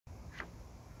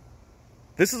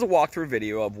This is a walkthrough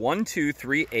video of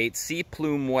 1238 SEA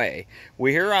Plume Way.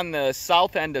 We're here on the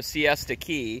south end of Siesta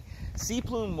Key. SEA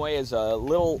Plume Way is a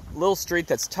little street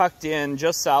that's tucked in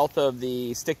just south of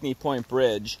the Stickney Point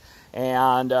Bridge.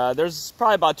 And there's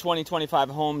probably about 20-25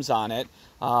 homes on it.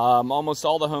 Almost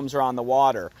all the homes are on the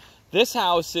water. This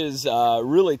house is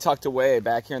really tucked away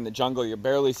back here in the jungle. You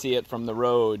barely see it from the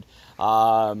road.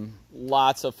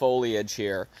 Lots of foliage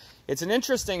here. It's an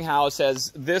interesting house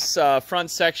as this front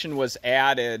section was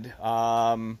added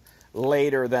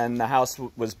later than the house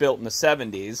was built in the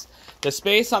 70s. The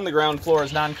space on the ground floor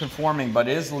is non-conforming, but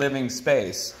is living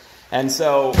space. And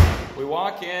so we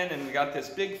walk in and we got this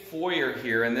big foyer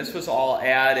here, and this was all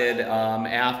added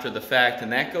after the fact,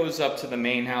 and that goes up to the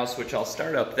main house, which I'll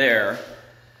start up there.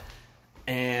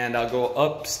 And I'll go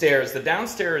upstairs. The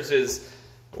downstairs is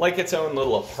like its own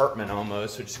little apartment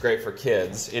almost, which is great for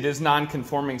kids. It is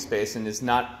non-conforming space and is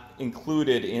not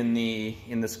included in the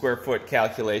square foot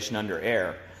calculation under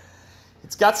air.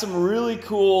 It's got some really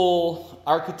cool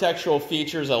architectural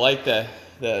features. I like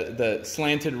the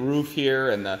slanted roof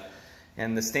here and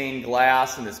the stained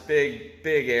glass and this big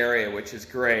area, which is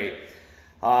great.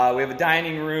 We have a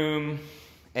dining room,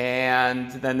 and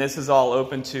then this is all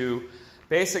open to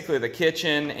basically the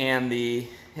kitchen and the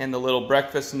little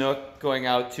breakfast nook going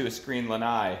out to a screen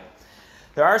lanai.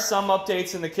 There are some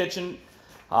updates in the kitchen,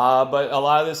 but a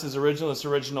lot of this is original. It's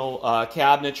original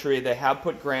cabinetry. They have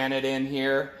put granite in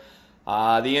here.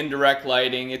 The indirect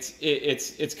lighting.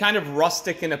 It's kind of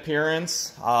rustic in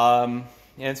appearance, and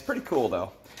it's pretty cool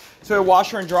though. So a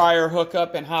washer and dryer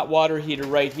hookup and hot water heater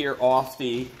right here off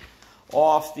the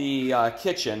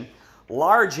kitchen.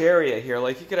 Large area here.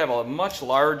 Like you could have a much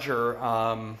larger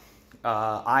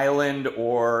island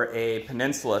or a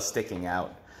peninsula sticking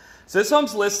out. So this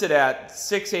home's listed at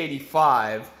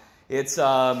 $685. It's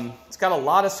got a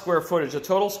lot of square footage. The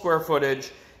total square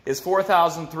footage is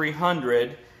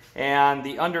 4,300, and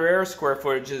the under air square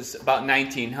footage is about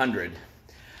 1,900.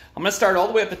 I'm going to start all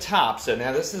the way at the top. So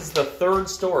now this is the third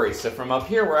story. So from up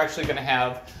here, we're actually going to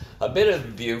have a bit of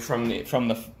view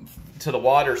to the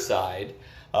water side.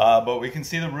 But we can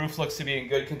see the roof looks to be in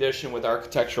good condition with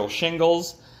architectural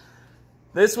shingles.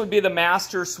 This would be the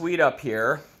master suite up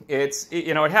here. It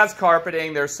has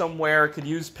carpeting. There's somewhere it could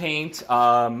use paint.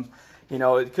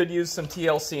 It could use some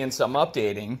TLC and some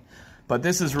updating. But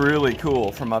this is really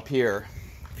cool from up here.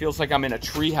 Feels like I'm in a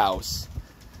tree house.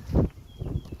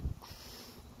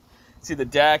 See the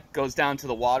deck goes down to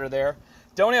the water there.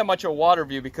 Don't have much of a water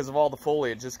view because of all the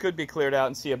foliage. This could be cleared out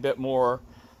and see a bit more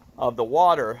of the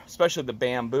water, especially the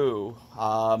bamboo.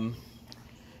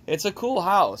 It's a cool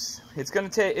house. It's gonna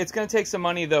take some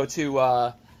money though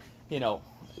to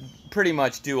pretty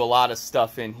much do a lot of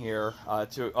stuff in here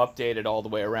to update it all the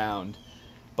way around.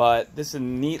 But this is a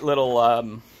neat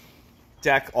little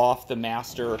deck off the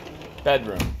master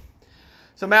bedroom.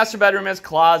 So master bedroom has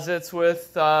closets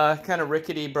with kind of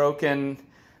rickety, broken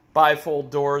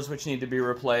bifold doors which need to be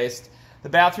replaced. The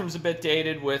bathroom's a bit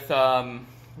dated with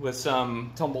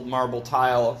some tumbled marble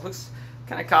tile. It looks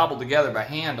kind of cobbled together by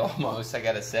hand almost, I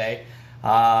gotta say.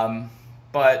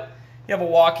 But you have a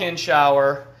walk-in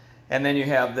shower, and then you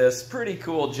have this pretty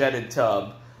cool jetted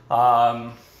tub.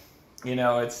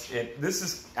 This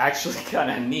is actually kind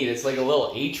of neat. It's like a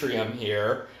little atrium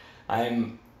here.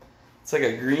 It's like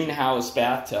a greenhouse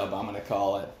bathtub, I'm gonna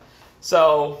call it.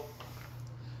 So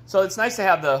it's nice to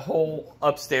have the whole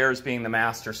upstairs being the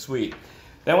master suite.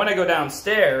 Then when I go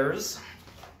downstairs,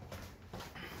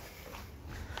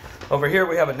 over here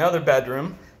we have another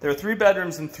bedroom. There are 3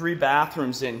 bedrooms and 3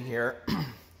 bathrooms in here.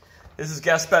 This is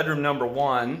guest bedroom number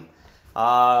 1.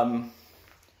 The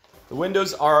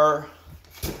windows are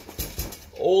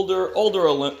older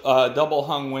double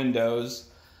hung windows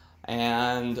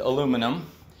and aluminum.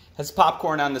 Has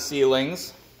popcorn on the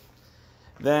ceilings.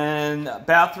 Then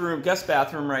guest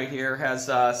bathroom right here has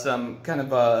some kind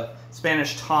of a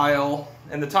Spanish tile,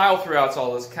 and the tile throughout's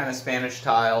all this kind of Spanish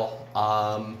tile.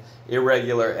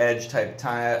 Irregular edge type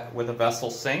tile with a vessel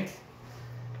sink.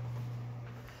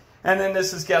 And then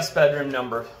this is guest bedroom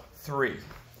number 3.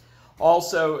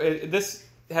 Also, this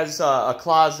has a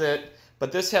closet,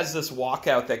 but this has this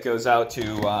walkout that goes out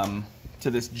to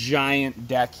this giant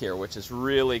deck here, which is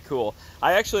really cool.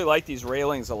 I actually like these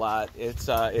railings a lot.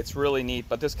 It's really neat,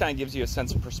 but this kind of gives you a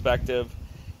sense of perspective.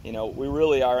 We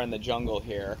really are in the jungle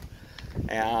here,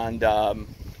 and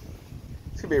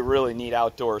it's gonna be a really neat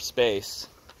outdoor space.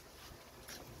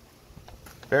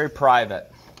 Very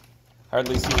private.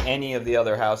 Hardly see any of the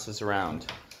other houses around.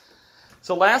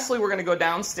 So lastly, we're going to go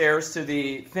downstairs to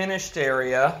the finished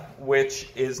area, which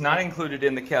is not included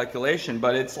in the calculation,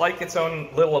 but it's like its own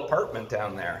little apartment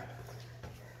down there.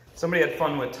 Somebody had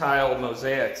fun with tile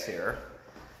mosaics here.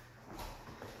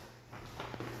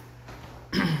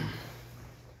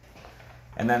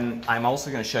 And then I'm also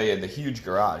going to show you the huge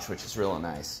garage, which is really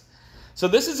nice. So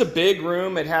this is a big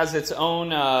room. It has its own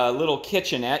little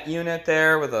kitchenette unit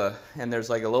there with and there's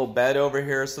like a little bed over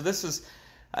here. So this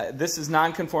is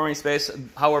non-conforming space.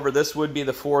 However, this would be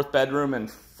the 4th bedroom and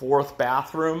 4th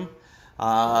bathroom.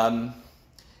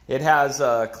 It has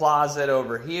a closet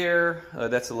over here.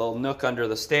 That's a little nook under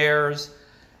the stairs.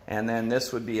 And then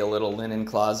this would be a little linen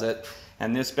closet.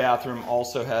 And this bathroom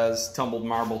also has tumbled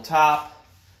marble top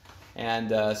and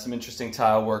some interesting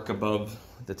tile work above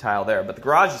the tile there. But the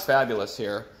garage is fabulous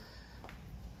here.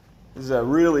 This is a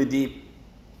really deep,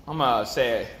 I'm going to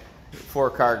say,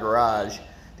 4-car garage.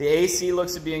 The AC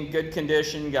looks to be in good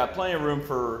condition. Got plenty of room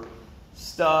for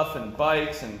stuff and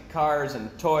bikes and cars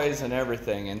and toys and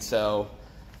everything. And so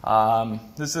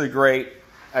this is a great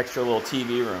extra little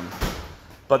TV room.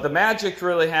 But the magic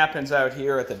really happens out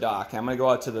here at the dock. I'm going to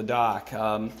go out to the dock.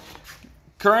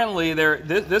 Currently,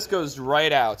 this goes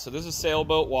right out. So this is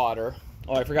sailboat water.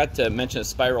 Oh, I forgot to mention a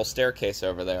spiral staircase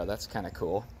over there. That's kind of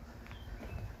cool.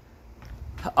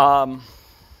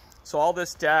 So all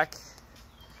this deck,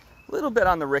 a little bit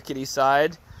on the rickety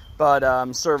side, but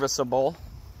serviceable.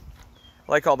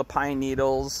 I like all the pine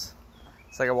needles.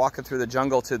 It's like I'm walking through the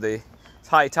jungle to the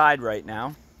high tide right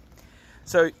now.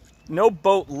 So no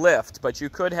boat lift, but you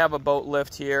could have a boat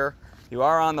lift here. You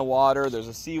are on the water. There's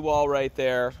a seawall right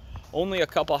there. Only a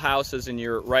couple houses, and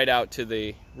you're right out to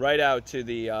the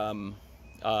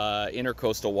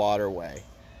intercoastal waterway.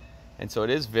 And so it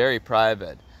is very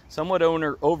private. Somewhat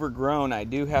overgrown, I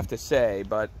do have to say,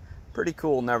 but pretty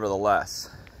cool nevertheless.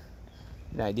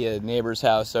 An idea of the neighbor's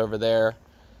house over there.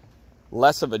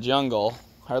 Less of a jungle,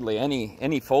 hardly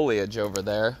any foliage over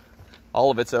there. All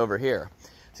of it's over here.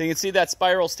 So you can see that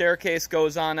spiral staircase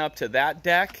goes on up to that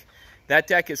deck. That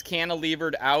deck is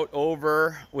cantilevered out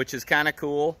over, which is kind of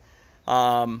cool.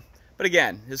 But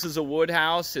again, this is a wood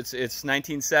house. It's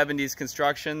 1970s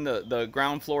construction. The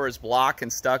ground floor is block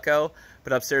and stucco,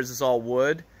 but upstairs is all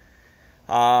wood.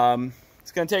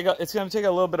 It's gonna take a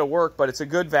little bit of work, but it's a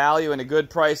good value and a good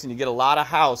price, and you get a lot of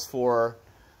house for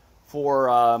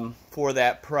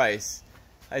that price.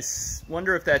 I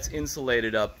wonder if that's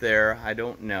insulated up there. I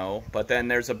don't know. But then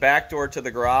there's a back door to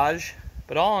the garage.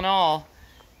 But all in all,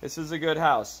 this is a good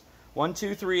house.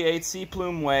 1238 SEA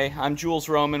Plume Way. I'm Jules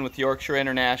Roman with Yorkshire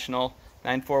International.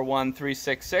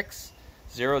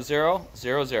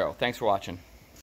 941-366-0000. Thanks for watching.